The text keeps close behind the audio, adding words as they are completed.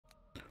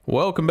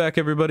Welcome back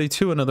everybody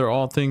to another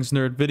All Things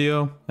Nerd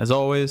video. As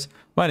always,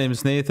 my name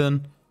is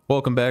Nathan.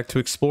 Welcome back to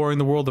exploring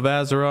the world of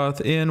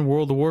Azeroth in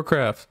World of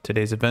Warcraft.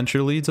 Today's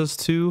adventure leads us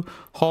to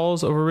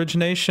Halls of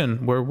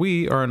Origination, where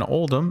we are in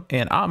Oldham,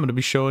 and I'm going to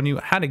be showing you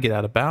how to get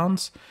out of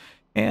bounds.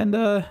 And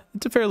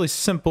it's a fairly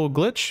simple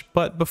glitch,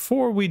 but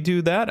before we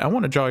do that, I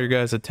want to draw your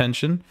guys'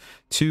 attention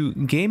to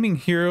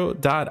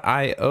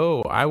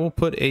gaminghero.io. I will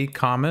put a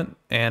comment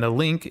and a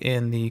link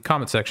in the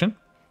comment section.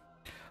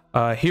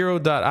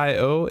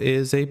 Hero.io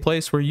is a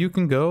place where you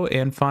can go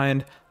and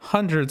find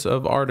hundreds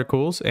of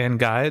articles and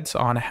guides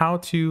on how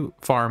to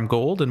farm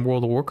gold in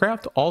World of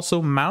Warcraft,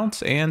 also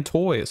mounts and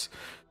toys.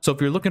 So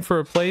if you're looking for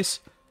a place,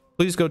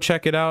 please go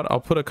check it out.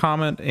 I'll put a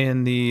comment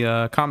in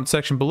the comment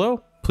section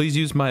below. Please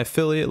use my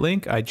affiliate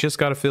link. I just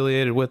got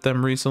affiliated with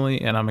them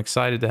recently, and I'm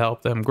excited to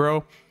help them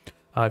grow.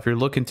 If you're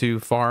looking to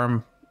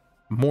farm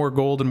more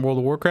gold in World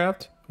of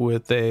Warcraft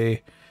with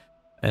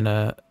in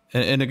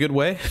a good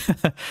way,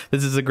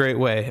 this is a great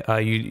way.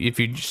 If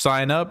you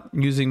sign up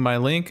using my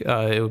link,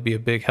 it would be a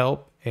big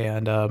help,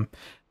 and I'm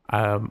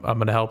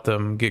going to help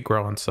them get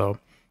growing. So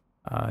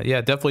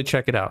yeah, definitely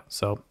check it out.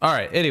 So all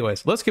right,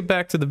 anyways, let's get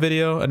back to the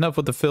video. Enough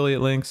with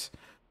affiliate links.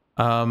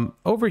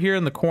 Over here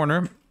in the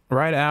corner,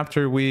 right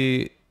after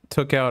we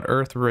took out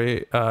Earth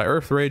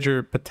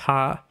Rager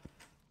Ptah, I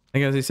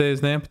think as he say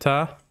his name,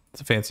 Ptah. It's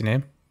a fancy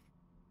name.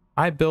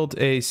 I built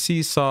a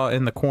seesaw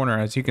in the corner,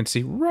 as you can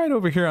see right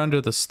over here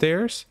under the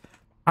stairs.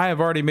 I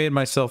have already made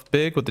myself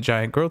big with the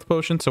giant growth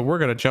potion, so we're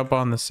going to jump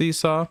on the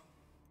seesaw,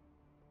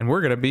 and we're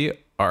going to be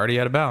already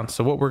out of bounds.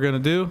 So what we're going to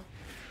do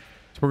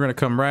is we're going to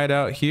come right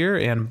out here,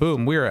 and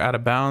boom, we are out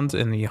of bounds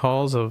in the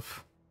Halls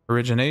of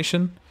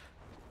Origination.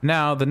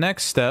 Now, the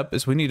next step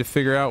is we need to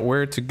figure out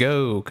where to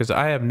go, because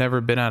I have never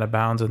been out of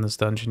bounds in this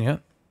dungeon yet.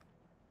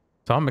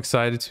 So I'm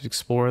excited to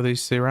explore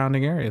these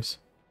surrounding areas.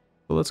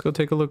 So let's go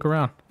take a look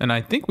around. And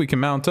I think we can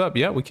mount up.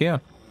 Yeah, we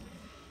can.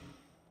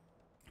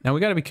 Now, we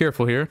got to be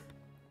careful here.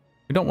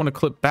 We don't want to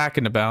clip back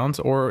into bounds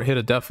or hit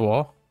a def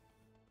wall.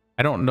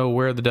 I don't know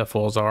where the def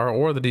walls are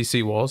or the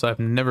DC walls. I've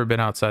never been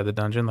outside the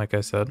dungeon, like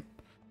I said.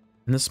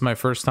 And this is my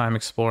first time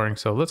exploring,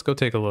 so let's go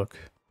take a look.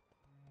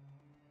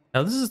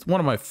 Now, this is one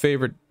of my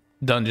favorite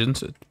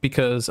dungeons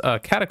because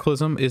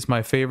Cataclysm is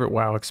my favorite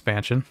WoW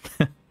expansion.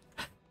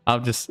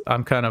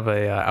 I'm kind of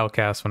a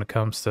outcast when it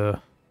comes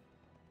to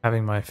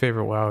having my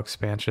favorite WoW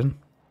expansion.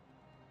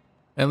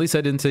 At least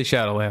I didn't say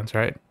Shadowlands,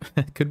 right?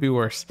 It could be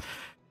worse.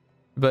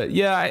 But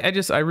yeah,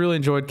 I really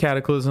enjoyed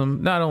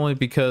Cataclysm, not only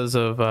because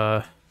of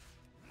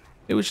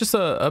it was just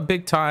a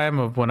big time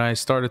of when I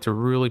started to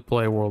really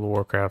play World of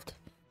Warcraft.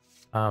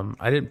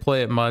 I didn't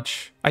play it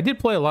much. I did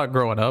play a lot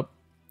growing up,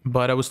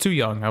 but I was too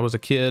young. I was a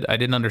kid. I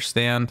didn't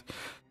understand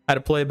how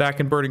to play back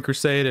in Burning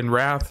Crusade and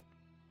Wrath.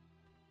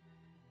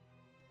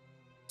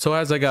 So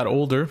as I got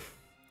older,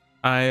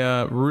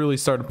 I really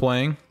started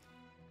playing.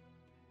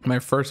 My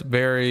first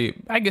I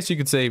guess you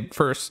could say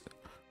first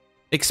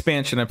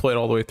expansion I played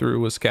all the way through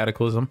was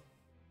Cataclysm.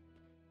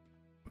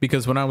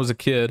 Because when I was a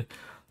kid,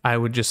 I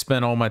would just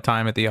spend all my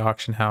time at the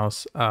auction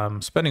house,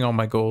 spending all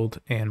my gold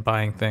and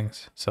buying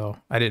things. So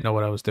I didn't know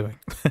what I was doing.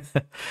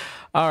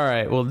 All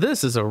right, well,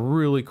 this is a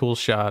really cool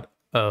shot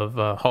of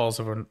Halls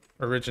of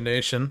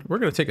Origination. We're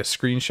going to take a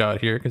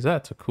screenshot here because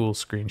that's a cool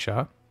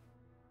screenshot.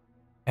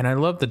 And I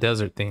love the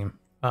desert theme.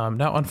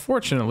 Now,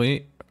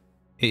 unfortunately,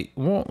 it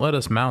won't let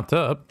us mount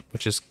up,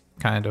 which is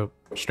kind of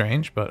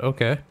strange, but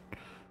okay.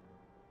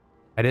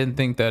 I didn't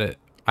think that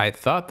I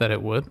thought that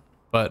it would.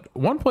 But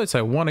one place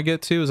I want to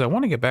get to is I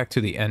want to get back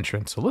to the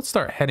entrance. So let's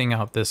start heading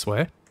out this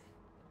way.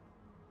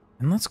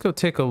 And let's go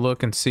take a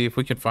look and see if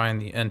we can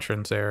find the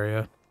entrance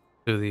area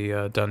to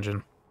the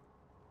dungeon.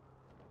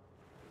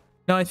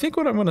 Now, I think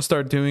what I'm going to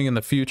start doing in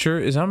the future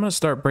is I'm going to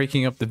start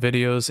breaking up the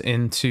videos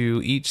into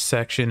each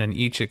section and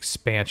each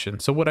expansion.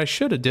 So what I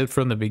should have did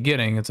from the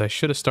beginning is I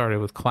should have started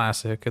with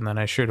Classic, and then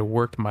I should have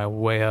worked my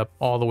way up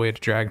all the way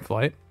to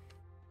Dragonflight.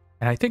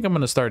 And I think I'm going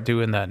to start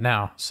doing that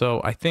now.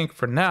 So I think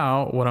for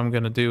now, what I'm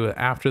going to do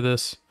after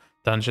this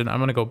dungeon, I'm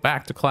going to go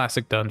back to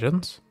Classic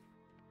Dungeons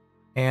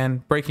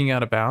and breaking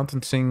out of bounds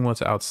and seeing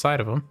what's outside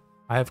of them.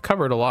 I have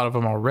covered a lot of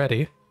them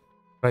already,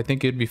 but I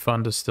think it'd be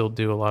fun to still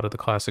do a lot of the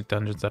Classic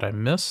Dungeons that I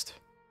missed.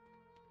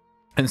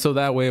 And so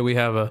that way we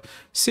have a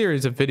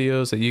series of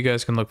videos that you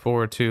guys can look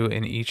forward to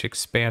in each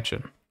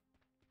expansion.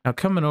 Now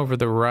coming over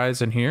the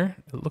horizon here,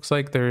 it looks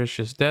like there's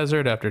just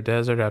desert after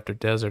desert after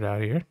desert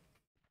out here.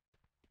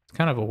 It's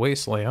kind of a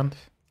wasteland.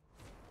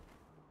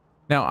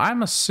 Now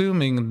I'm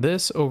assuming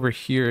this over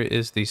here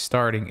is the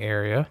starting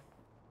area.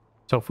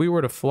 So if we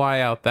were to fly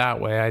out that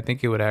way, I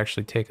think it would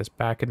actually take us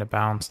back into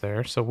bounds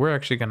there. So we're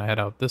actually going to head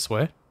out this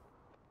way.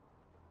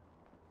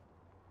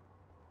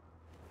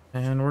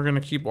 And we're going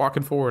to keep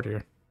walking forward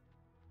here.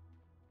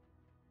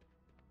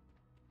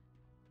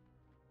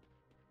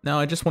 Now,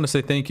 I just want to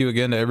say thank you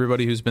again to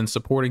everybody who's been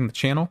supporting the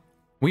channel.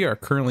 We are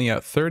currently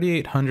at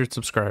 3,800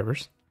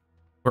 subscribers.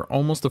 We're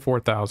almost to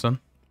 4,000.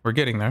 We're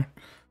getting there.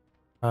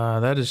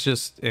 That is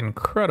just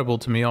incredible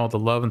to me, all the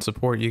love and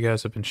support you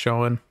guys have been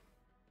showing.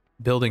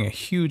 Building a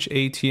huge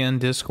ATN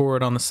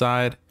Discord on the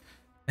side.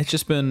 It's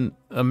just been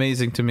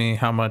amazing to me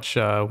how much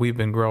we've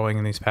been growing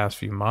in these past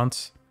few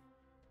months.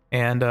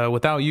 And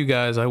without you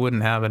guys, I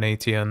wouldn't have an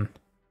ATN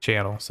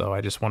channel. So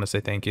I just want to say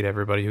thank you to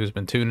everybody who's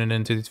been tuning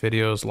into these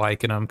videos,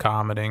 liking them,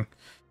 commenting.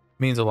 It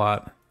means a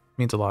lot. It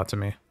means a lot to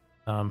me.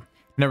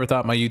 Never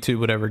thought my YouTube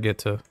would ever get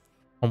to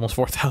almost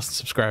 4,000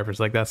 subscribers.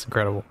 Like, that's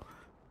incredible.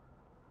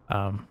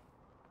 And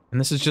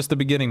this is just the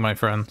beginning, my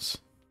friends.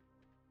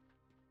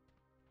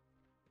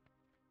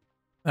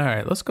 All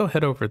right, let's go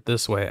head over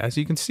this way. As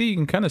you can see, you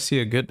can kind of see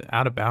a good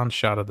out-of-bounds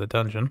shot of the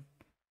dungeon.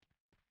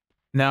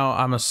 Now,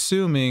 I'm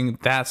assuming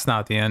that's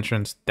not the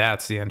entrance.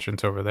 That's the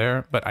entrance over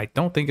there. But I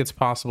don't think it's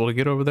possible to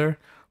get over there.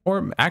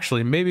 Or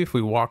actually, maybe if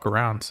we walk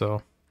around,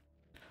 so...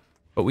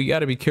 But we got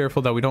to be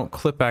careful that we don't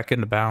clip back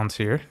into bounds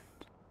here.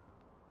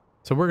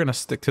 So we're going to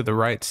stick to the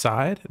right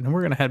side, and then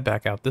we're going to head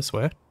back out this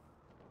way.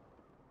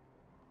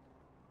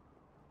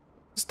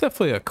 It's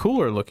definitely a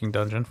cooler looking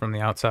dungeon from the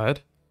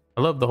outside.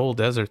 I love the whole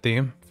desert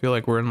theme. I feel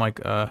like we're in like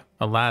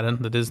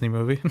Aladdin, the Disney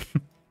movie.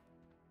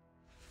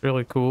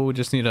 Really cool. We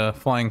just need a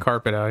flying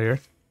carpet out here.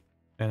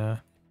 And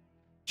a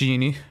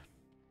genie.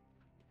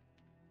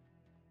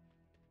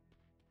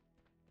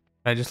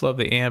 I just love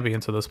the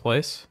ambience of this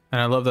place.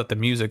 And I love that the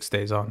music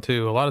stays on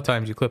too. A lot of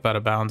times you clip out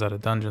of bounds out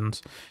of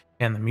dungeons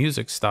and the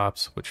music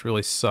stops, which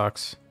really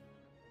sucks.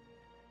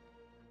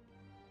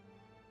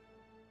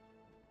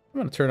 I'm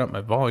going to turn up my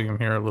volume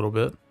here a little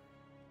bit.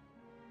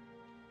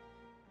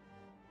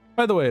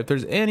 By the way, if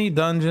there's any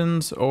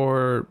dungeons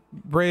or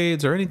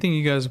raids or anything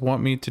you guys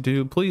want me to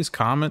do, please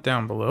comment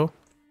down below.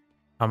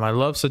 I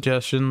love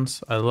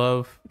suggestions. I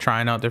love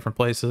trying out different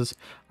places.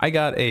 I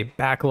got a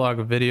backlog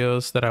of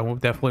videos that I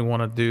definitely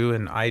want to do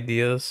and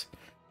ideas.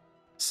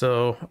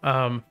 So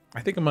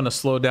I think I'm going to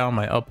slow down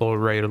my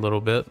upload rate a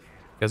little bit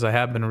because I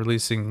have been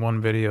releasing one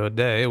video a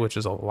day, which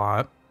is a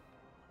lot.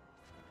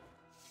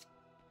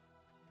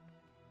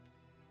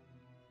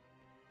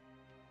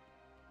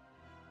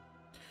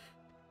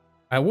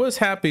 I was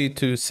happy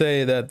to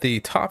say that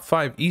the top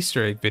 5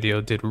 Easter egg video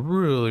did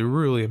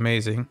really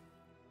amazing,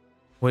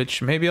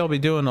 which maybe I'll be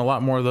doing a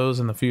lot more of those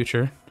in the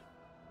future.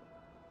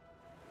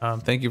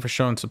 Thank you for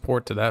showing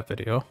support to that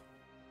video.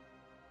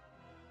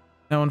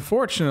 Now,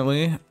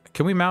 unfortunately,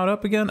 can we mount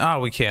up again? Ah,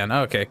 we can.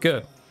 Okay,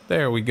 good.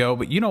 There we go.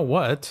 But you know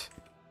what?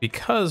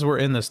 Because we're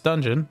in this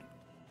dungeon,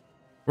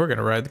 we're going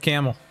to ride the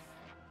camel.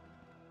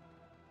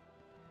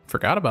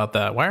 Forgot about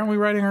that. Why aren't we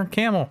riding our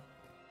camel?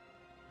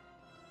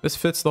 This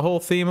fits the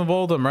whole theme of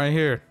Oldham right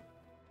here.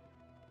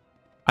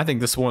 I think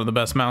this is one of the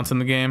best mounts in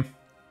the game.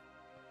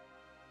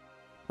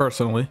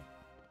 Personally.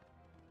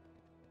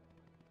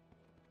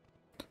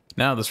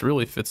 Now this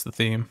really fits the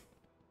theme.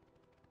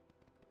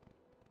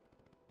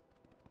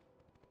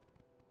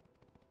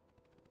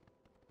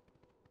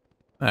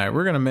 Alright,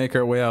 we're going to make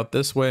our way out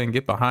this way and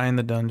get behind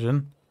the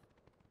dungeon.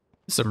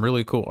 There's some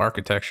really cool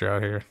architecture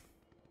out here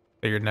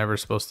that you're never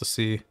supposed to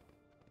see.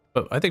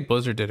 But I think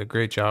Blizzard did a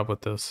great job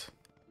with this.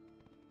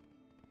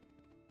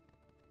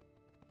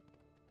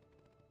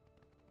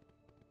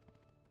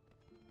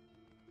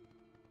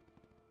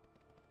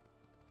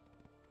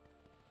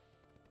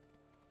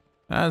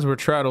 As we're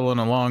traveling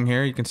along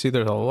here, you can see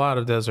there's a lot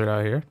of desert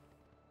out here.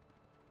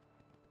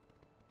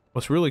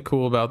 What's really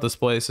cool about this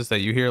place is that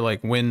you hear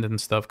like wind and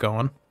stuff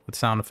going with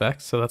sound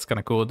effects, so that's kind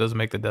of cool. It does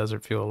make the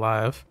desert feel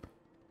alive.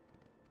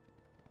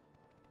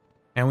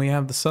 And we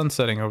have the sun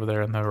setting over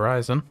there in the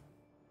horizon.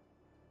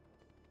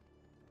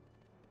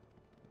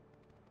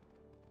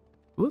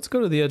 Let's go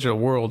to the edge of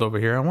the world over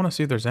here. I want to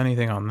see if there's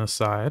anything on this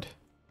side.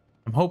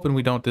 I'm hoping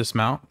we don't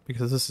dismount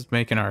because this is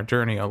making our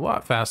journey a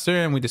lot faster,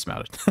 and we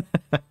dismounted.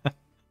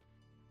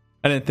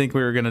 I didn't think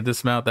we were going to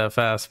dismount that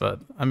fast, but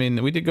I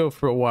mean, we did go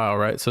for a while,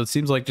 right? So it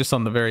seems like just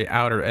on the very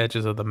outer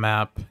edges of the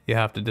map, you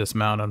have to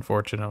dismount,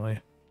 unfortunately.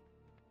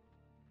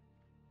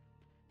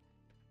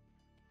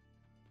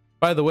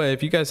 By the way,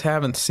 if you guys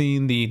haven't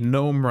seen the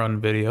Gnome Run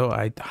video,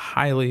 I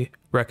highly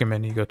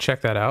recommend you go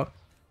check that out.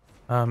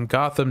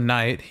 Gotham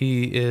Knight,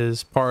 he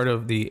is part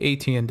of the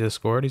ATN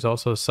Discord. He's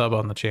also a sub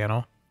on the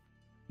channel.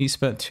 He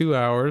spent 2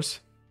 hours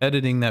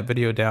editing that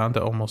video down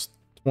to almost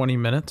 20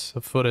 minutes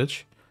of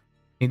footage.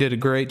 He did a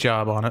great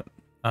job on it.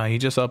 He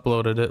just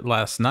uploaded it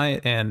last night,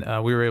 and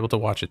we were able to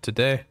watch it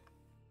today.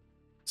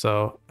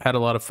 So, had a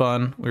lot of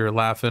fun. We were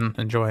laughing,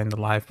 enjoying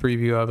the live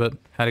preview of it.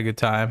 Had a good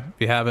time.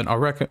 If you haven't,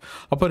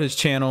 I'll put his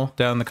channel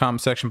down in the comment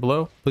section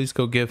below. Please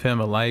go give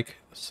him a like,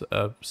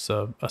 a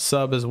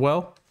sub as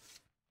well.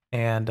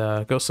 And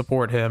go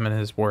support him and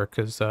his work,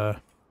 because I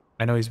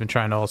know he's been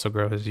trying to also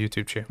grow his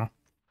YouTube channel.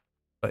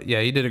 But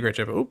yeah, he did a great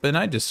job. Oop, and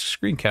I just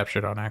screen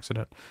captured on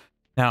accident.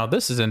 Now,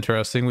 this is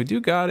interesting. We do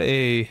got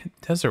a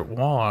desert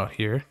wall out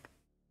here.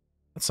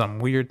 That's some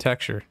weird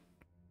texture.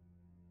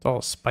 It's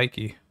all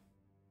spiky.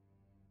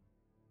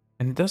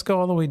 And it does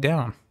go all the way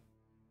down.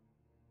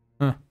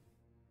 Huh.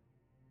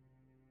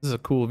 This is a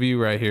cool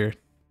view right here.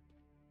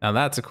 Now,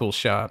 that's a cool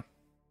shot.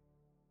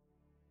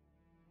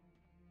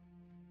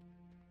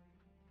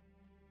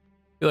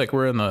 I feel like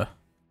we're in the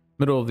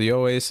middle of the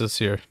oasis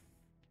here.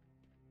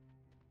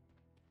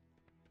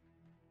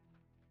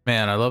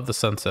 Man, I love the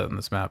sunset in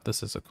this map.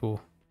 This is a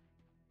cool.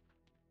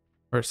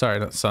 Or sorry,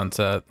 not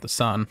sunset, the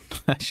sun,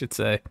 I should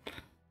say.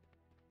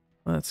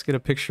 Let's get a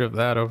picture of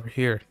that over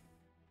here.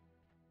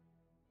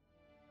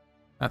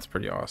 That's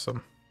pretty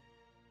awesome.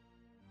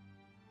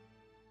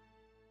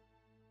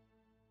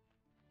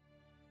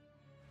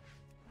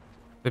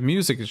 The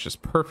music is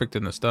just perfect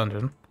in this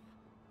dungeon.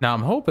 Now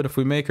I'm hoping if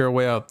we make our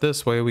way out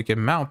this way, we can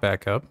mount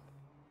back up.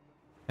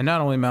 And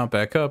not only mount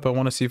back up, I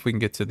want to see if we can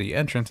get to the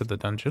entrance of the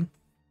dungeon,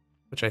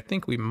 which I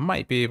think we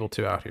might be able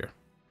to out here.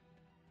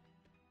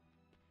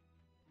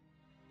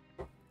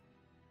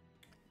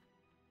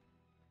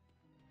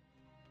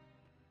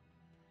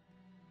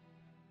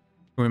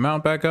 Can we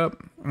mount back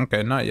up?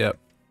 Okay, not yet.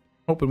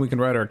 Hoping we can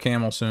ride our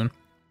camel soon.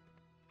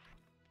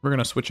 We're going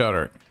to switch out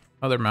our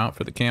other mount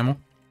for the camel.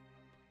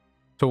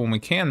 So when we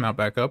can mount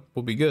back up,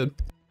 we'll be good.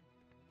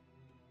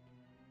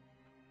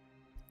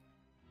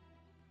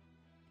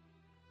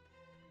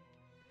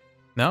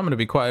 Now I'm going to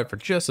be quiet for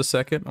just a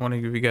second. I want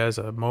to give you guys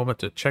a moment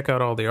to check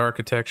out all the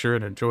architecture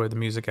and enjoy the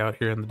music out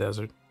here in the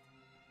desert.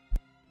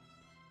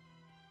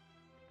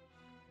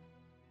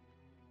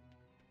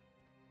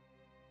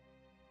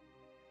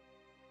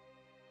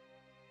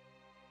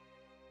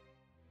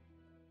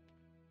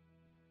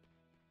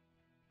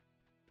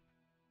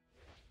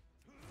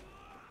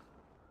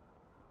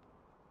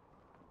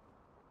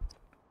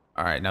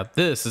 All right, now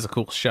this is a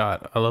cool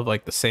shot. I love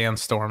like the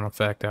sandstorm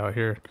effect out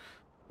here.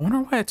 I wonder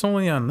why it's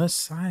only on this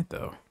side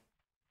though.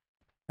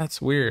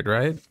 That's weird,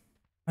 right?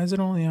 Why is it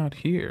only out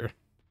here?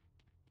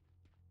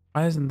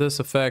 Why isn't this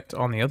effect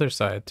on the other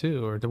side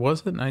too? Or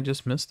was it and I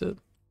just missed it?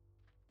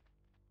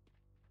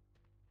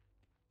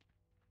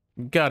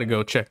 Gotta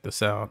go check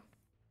this out.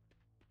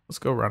 Let's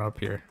go run up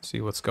here,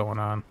 see what's going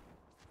on.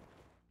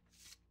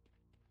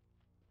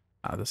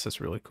 Ah, this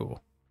is really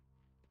cool.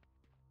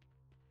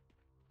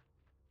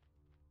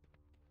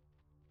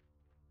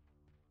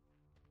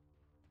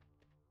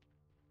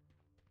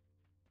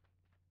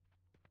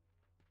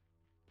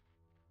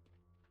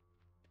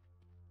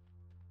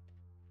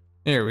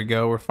 Here we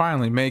go. We're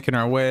finally making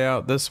our way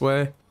out this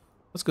way.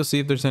 Let's go see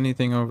if there's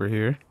anything over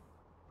here.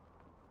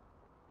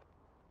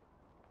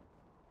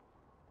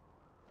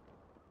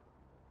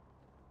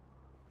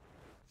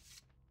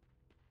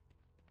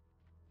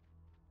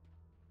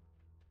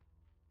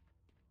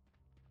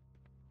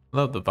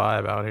 Love the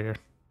vibe out here.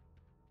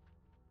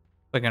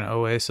 Like an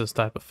Oasis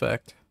type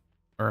effect.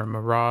 Or a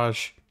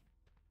Mirage.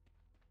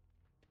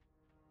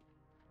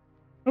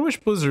 I wish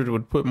Blizzard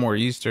would put more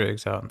Easter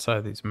eggs out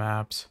inside these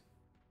maps.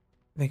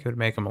 I think it would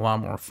make them a lot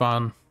more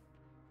fun.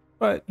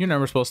 But you're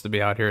never supposed to be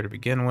out here to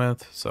begin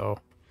with, so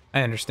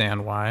I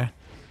understand why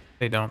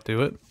they don't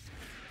do it.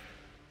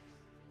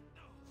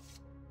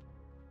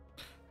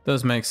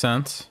 Does make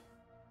sense.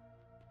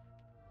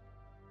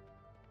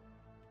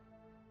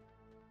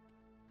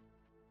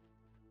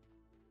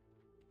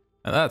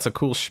 Now that's a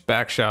cool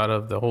back shot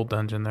of the whole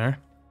dungeon there.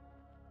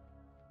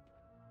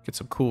 Get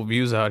some cool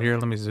views out here.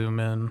 Let me zoom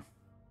in.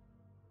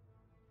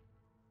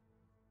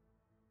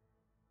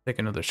 Take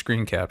another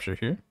screen capture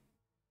here.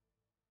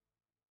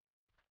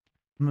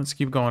 And let's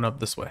keep going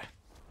up this way.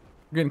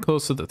 We're getting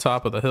close to the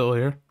top of the hill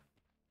here.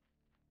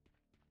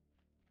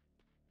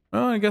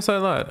 Oh, I guess I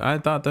lied. I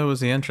thought that was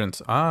the entrance.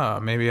 Ah,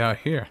 maybe out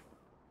here.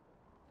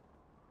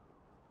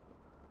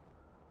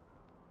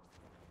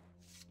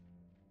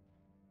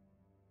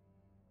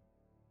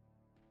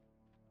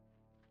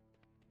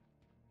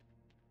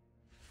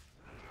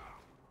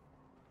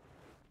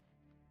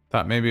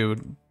 Thought maybe it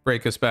would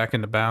break us back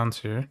into bounds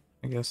here.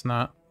 I guess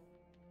not.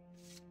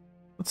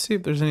 Let's see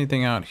if there's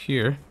anything out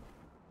here.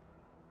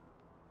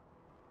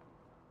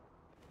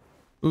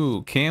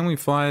 Ooh, can we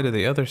fly to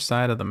the other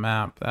side of the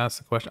map? That's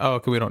the question. Oh,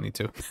 okay, we don't need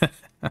to.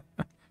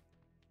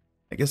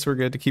 I guess we're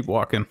good to keep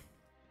walking.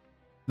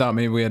 Thought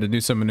maybe we had to do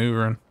some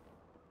maneuvering.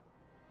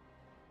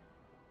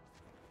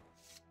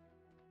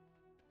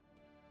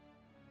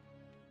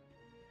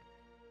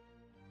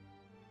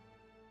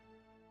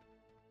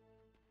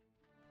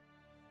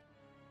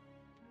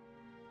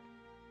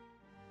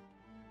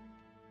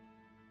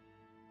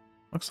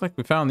 Looks like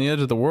we found the edge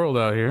of the world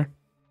out here.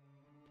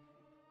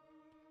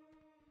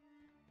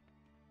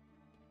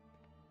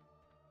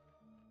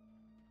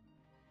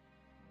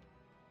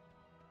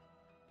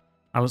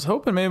 I was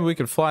hoping maybe we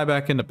could fly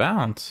back into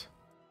bounds.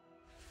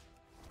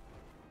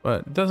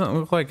 But it doesn't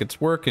look like it's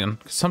working.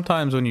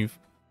 Sometimes when you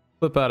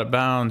flip out of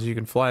bounds, you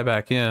can fly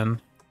back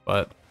in.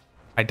 But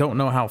I don't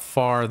know how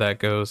far that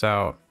goes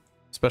out.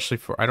 Especially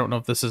for, I don't know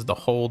if this is the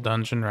whole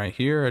dungeon right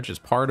here or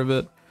just part of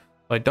it.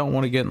 But I don't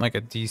want to get in like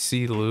a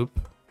DC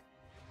loop.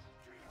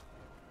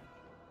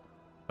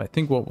 I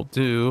think what we'll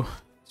do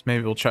is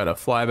maybe we'll try to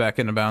fly back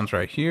into bounds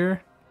right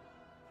here.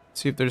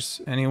 See if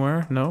there's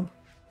anywhere. Nope.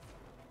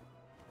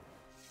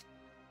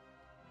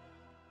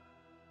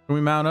 Can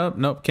we mount up?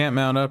 Nope, can't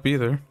mount up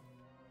either.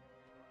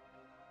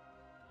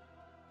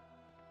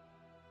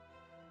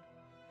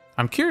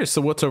 I'm curious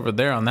to what's over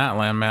there on that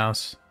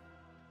landmass.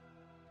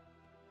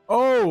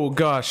 Oh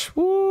gosh.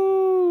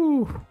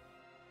 Woo!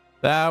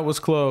 That was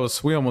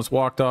close. We almost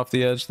walked off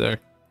the edge there.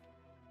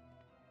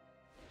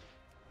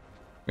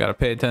 Gotta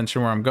pay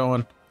attention where I'm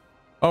going.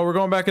 Oh, we're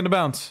going back into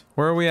bounce.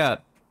 Where are we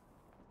at?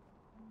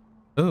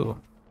 Ooh.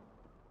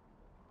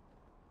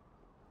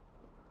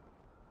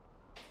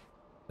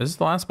 Is this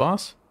the last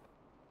boss?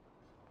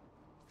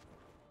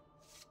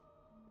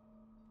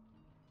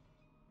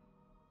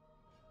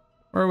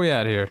 Where are we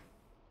at here?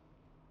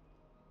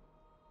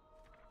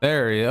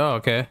 There you go. Oh,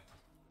 okay.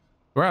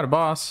 We're at a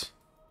boss.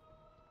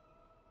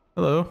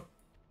 Hello.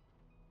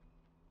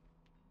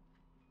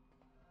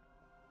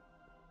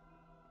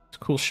 It's a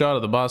cool shot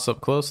of the boss up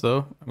close,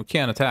 though. We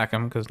can't attack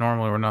him because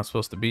normally we're not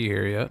supposed to be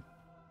here yet.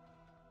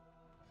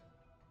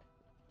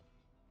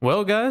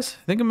 Well, guys,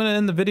 I think I'm going to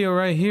end the video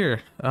right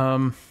here.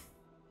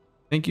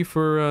 Thank you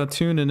for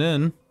tuning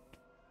in.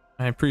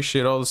 I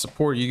appreciate all the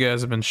support you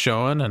guys have been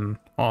showing and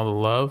all the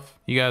love.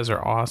 You guys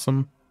are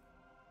awesome.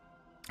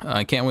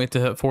 I can't wait to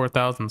hit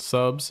 4,000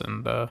 subs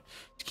and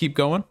keep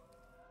going.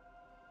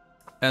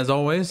 As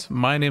always,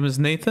 my name is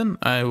Nathan.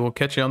 I will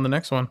catch you on the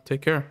next one.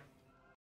 Take care.